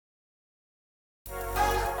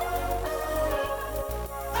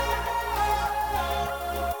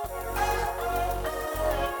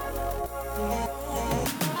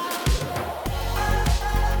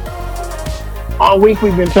All week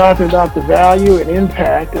we've been talking about the value and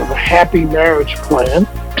impact of a happy marriage plan.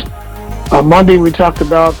 On Monday we talked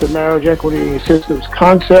about the marriage equity systems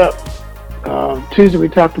concept. Tuesday we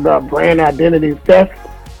talked about brand identity theft.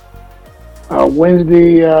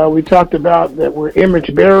 Wednesday we talked about that we're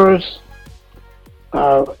image bearers.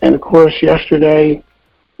 And of course yesterday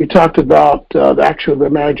we talked about the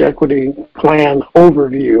marriage equity plan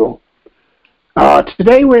overview.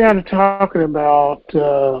 Today we're going to be talking about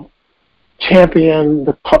champion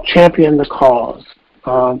the cause.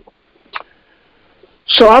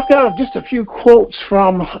 So I've got just a few quotes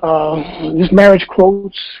from just marriage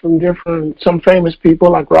quotes from some famous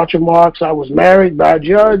people like Groucho Marx. I was married by a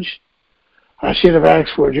judge. I should have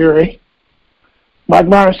asked for a jury. Mike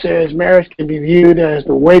Myers says marriage can be viewed as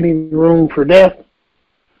the waiting room for death.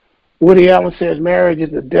 Woody Allen says marriage is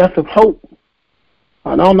the death of hope.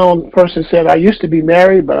 An unknown person said, I used to be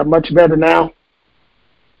married, but I'm much better now.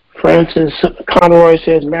 Francis Conroy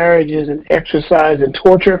says marriage is an exercise in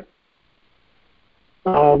torture.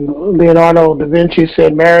 Leonardo da Vinci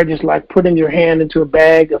said marriage is like putting your hand into a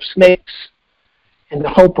bag of snakes in the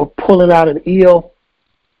hope of pulling out an eel.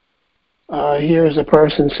 Here's a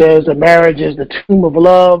person says a marriage is the tomb of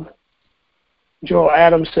love. Joel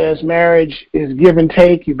Adams says marriage is give and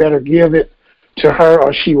take. You better give it to her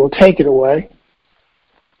or she will take it away.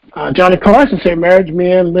 Johnny Carson said married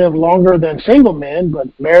men live longer than single men, but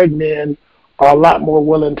married men are a lot more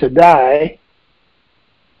willing to die.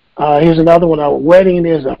 Here's another one. A wedding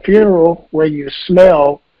is a funeral where you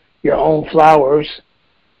smell your own flowers.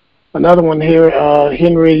 Another one here,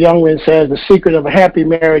 Henry Youngman says the secret of a happy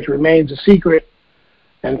marriage remains a secret.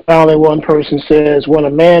 And finally, one person says when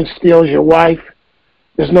a man steals your wife,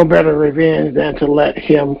 there's no better revenge than to let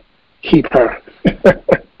him keep her.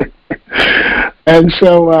 And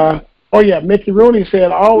so, Mickey Rooney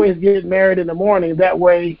said, always get married in the morning. That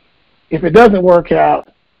way, if it doesn't work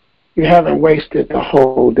out, you haven't wasted the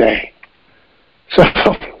whole day. So,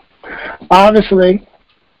 obviously,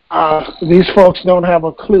 these folks don't have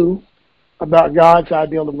a clue about God's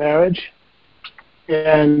ideal of marriage.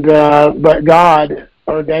 And but God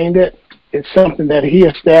ordained it. It's something that He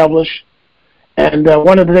established. And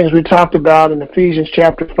one of the things we talked about in Ephesians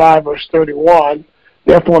chapter 5, verse 31,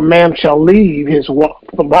 therefore a man shall leave his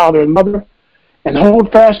father and mother and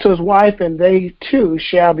hold fast to his wife, and they two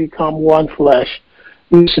shall become one flesh.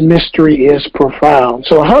 This mystery is profound.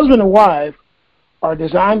 So a husband and wife are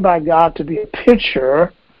designed by God to be a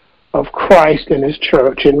picture of Christ and His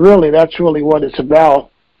church, and really that's really what it's about.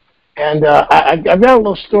 And I've got a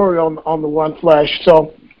little story on the one flesh.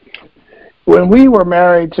 So when we were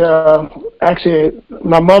married, actually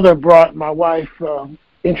my mother brought my wife,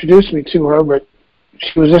 introduced me to her, but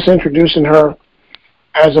she was just introducing her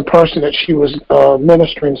as a person that she was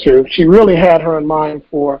ministering to. She really had her in mind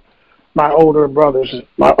for my older brother.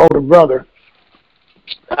 My other brothers.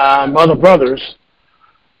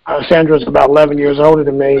 Sandra's about 11 years older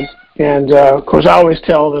than me, and of course I always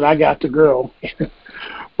tell that I got the girl.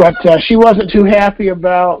 But she wasn't too happy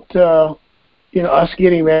about us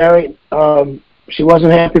getting married. She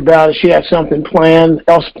wasn't happy about it. She had something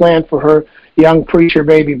else planned for her young preacher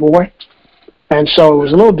baby boy. And so it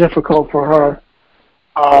was a little difficult for her.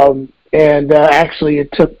 Actually, it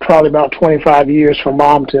took probably about 25 years for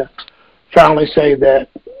Mom to finally say that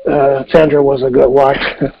Sandra was a good wife.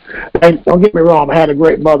 And don't get me wrong, I had a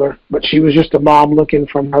great mother, but she was just a mom looking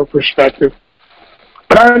from her perspective.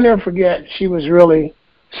 But I'll never forget, she was really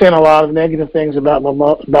saying a lot of negative things about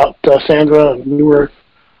Sandra. We were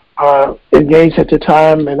engaged at the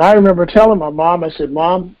time. And I remember telling my mom, I said,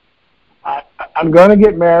 Mom, I'm going to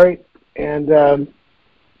get married. And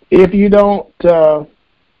if you don't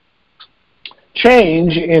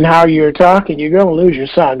change in how you're talking, you're going to lose your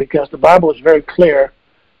son, because the Bible is very clear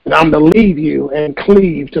that I'm to leave you and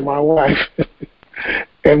cleave to my wife,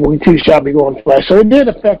 and we two shall be one flesh. So it did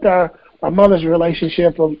affect my mother's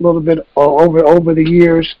relationship a little bit over the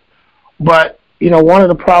years. But, one of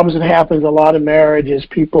the problems that happens a lot in marriage is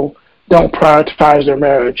people don't prioritize their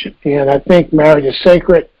marriage. And I think marriage is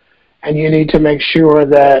sacred, and you need to make sure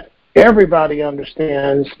that everybody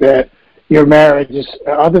understands that your marriage is,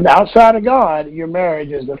 outside of God, your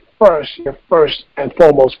marriage is your first and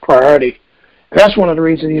foremost priority. And that's one of the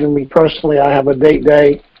reasons, even me personally, I have a date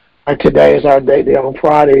day. Like today is our date day on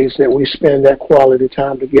Fridays, that we spend that quality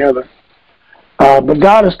time together. But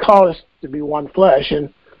God has called us to be one flesh,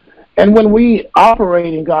 and when we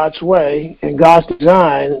operate in God's way and God's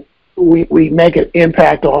design, we make an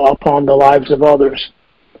impact upon the lives of others.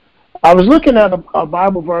 I was looking at a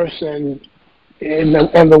Bible verse in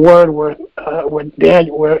the Word where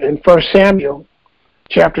in 1 Samuel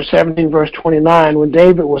chapter 17, verse 29, when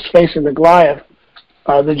David was facing the Goliath,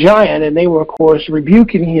 the giant, and they were, of course,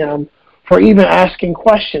 rebuking him for even asking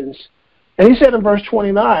questions. And he said in verse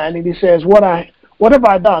 29, and he says, "What have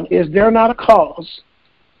I done? Is there not a cause?"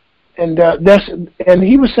 And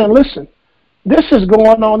he was saying, "Listen, this is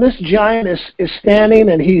going on. This giant is standing,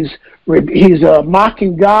 and he's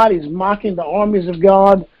mocking God. He's mocking the armies of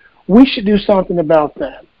God. We should do something about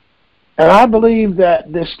that." And I believe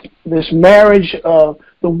that this marriage of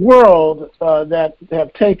the world that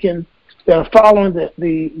are following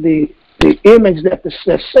the image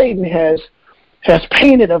that Satan has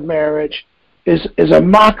painted of marriage is a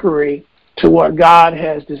mockery to what God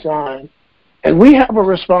has designed. And we have a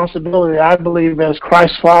responsibility, I believe, as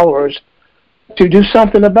Christ followers, to do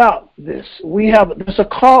something about this. There's a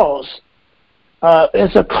cause.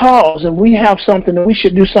 It's a cause, and we have something, and we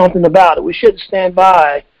should do something about it. We shouldn't stand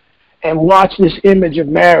by and watch this image of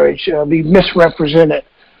marriage be misrepresented.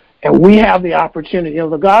 And we have the opportunity.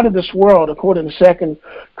 The God of this world, according to 2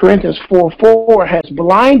 Corinthians 4:4, has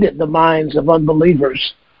blinded the minds of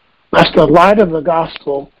unbelievers. That's the light of the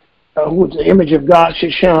gospel, which the image of God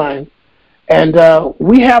should shine. And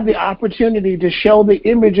we have the opportunity to show the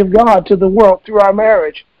image of God to the world through our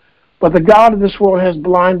marriage. But the God of this world has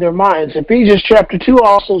blinded their minds. Ephesians chapter 2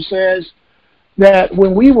 also says that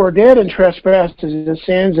when we were dead in trespasses and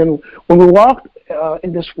sins, and when we walked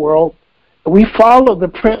in this world, we followed the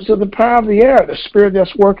prince of the power of the air, the spirit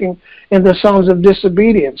that's working in the sons of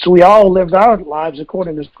disobedience. We all lived our lives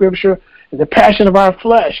according to Scripture, in the passion of our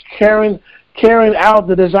flesh, carrying out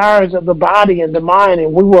the desires of the body and the mind,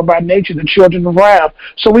 and we were by nature the children of wrath.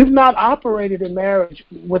 So we've not operated in marriage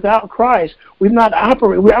without Christ. We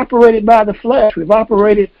operated by the flesh. We've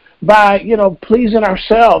operated by, pleasing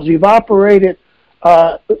ourselves. We've operated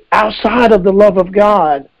outside of the love of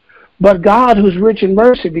God. But God, who's rich in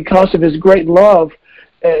mercy because of his great love,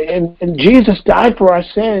 and Jesus died for our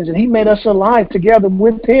sins, and he made us alive together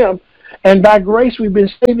with him. And by grace we've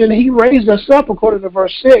been saved, and he raised us up, according to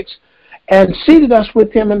verse 6, and seated us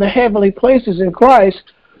with him in the heavenly places in Christ,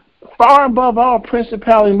 far above all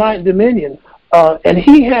principality, might, and dominion. And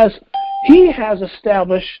he has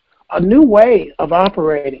established a new way of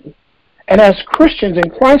operating. And as Christians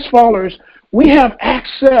and Christ followers, we have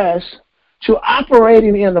access to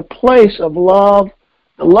operating in a place of love,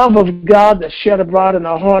 the love of God that's shed abroad in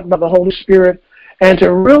our heart by the Holy Spirit, and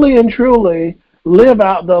to really and truly live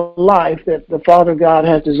out the life that the Father God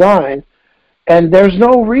has designed. And there's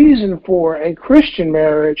no reason for a Christian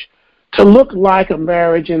marriage to look like a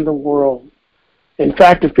marriage in the world. In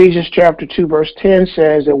fact, Ephesians chapter 2, verse 10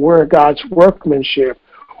 says that we're God's workmanship.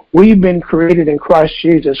 We've been created in Christ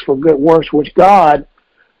Jesus for good works, which God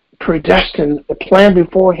predestined, planned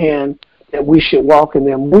beforehand that we should walk in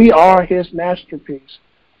them. We are his masterpiece.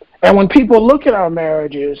 And when people look at our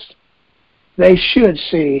marriages, they should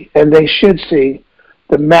see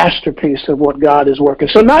the masterpiece of what God is working.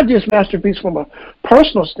 So not just masterpiece from a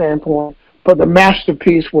personal standpoint, but the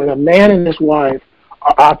masterpiece when a man and his wife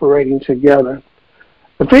are operating together.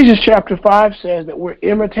 Ephesians chapter 5 says that we're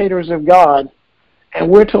imitators of God, and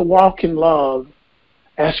we're to walk in love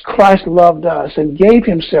as Christ loved us and gave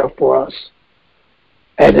himself for us.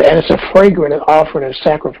 And it's a fragrant offering and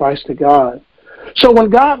sacrifice to God. So when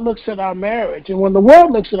God looks at our marriage, and when the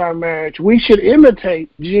world looks at our marriage, we should imitate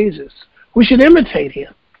Jesus. We should imitate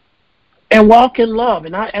him and walk in love.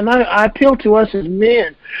 And I appeal to us as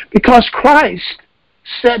men, because Christ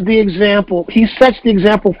set the example. He sets the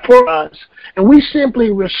example for us, and we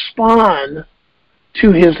simply respond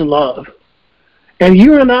to his love. And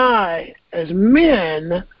you and I, as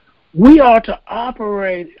men, we are to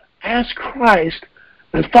operate as Christ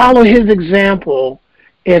and follow his example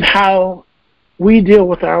in how we deal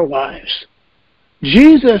with our wives.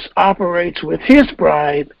 Jesus operates with his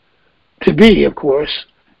bride to be, of course,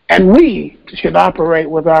 and we should operate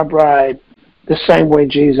with our bride the same way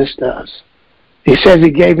Jesus does. He says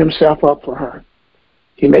he gave himself up for her.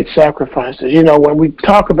 He made sacrifices. When we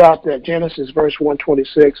talk about that Genesis verse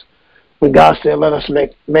 126, when God said, let us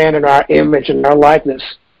make man in our image and our likeness,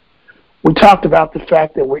 we talked about the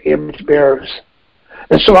fact that we're image bearers.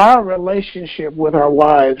 And so our relationship with our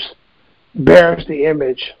wives bears the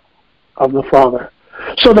image of the Father.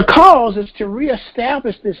 So the cause is to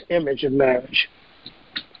reestablish this image of marriage.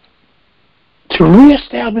 To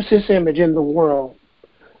reestablish this image in the world.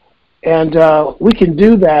 And we can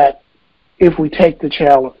do that if we take the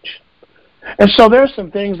challenge. And so there's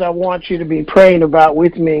some things I want you to be praying about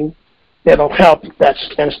with me that'll help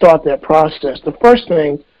and start that process. The first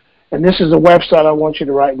thing, and this is a website I want you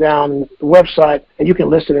to write down, the website, and you can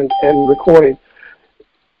listen and record it,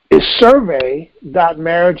 is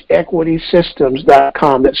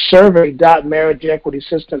survey.marriageequitysystems.com. That's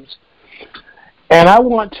survey.marriageequitysystems. And I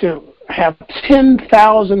want to have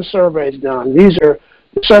 10,000 surveys done. The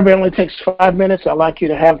survey only takes 5 minutes. I'd like you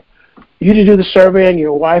to do the survey and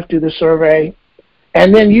your wife do the survey.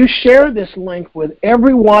 And then you share this link with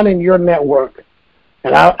everyone in your network.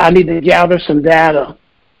 And I need to gather some data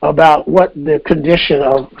about what the condition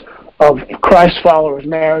of Christ followers'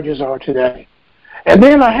 marriages are today. And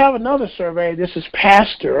then I have another survey. This is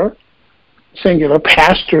pastor, singular,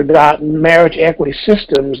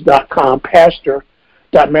 pastor.marriageequitysystems.com,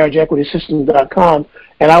 pastor.marriageequitysystems.com,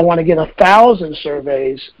 and I want to get 1,000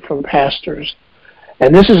 surveys from pastors.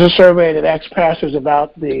 And this is a survey that asks pastors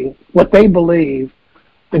about what they believe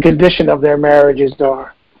the condition of their marriages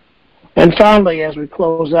are. And finally, as we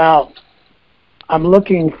close out, I'm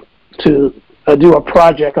looking to do a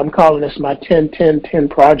project. I'm calling this my 10-10-10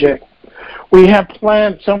 project. We have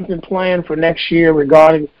something planned for next year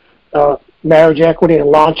regarding marriage equity and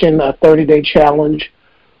launching a 30-day challenge.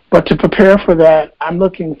 But to prepare for that, I'm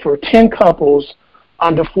looking for 10 couples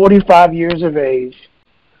under 45 years of age,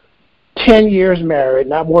 10 years married,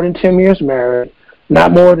 not more than 10 years married,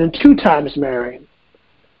 not more than 2 times married.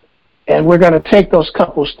 And we're going to take those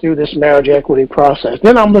couples through this marriage equity process.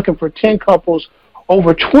 Then I'm looking for 10 couples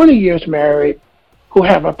over 20 years married who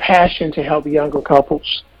have a passion to help younger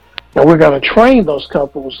couples. And we're going to train those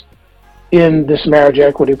couples in this marriage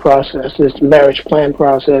equity process, this marriage plan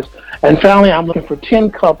process. And finally, I'm looking for 10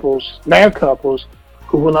 couples, married couples,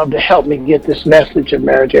 who would love to help me get this message of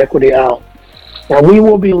marriage equity out. Now, we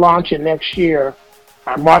will be launching next year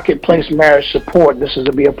our marketplace marriage support. This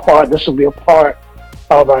will be a part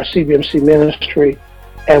of our CBMC ministry.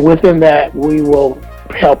 And within that, we will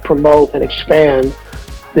help promote and expand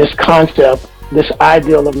this concept, this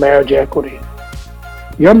ideal of marriage equity.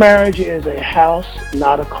 Your marriage is a house,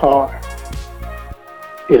 not a car.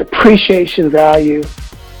 It appreciates in value,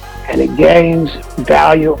 and it gains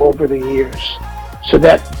value over the years, so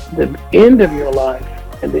that the end of your life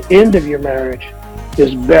and the end of your marriage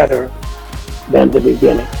is better than the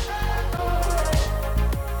beginning.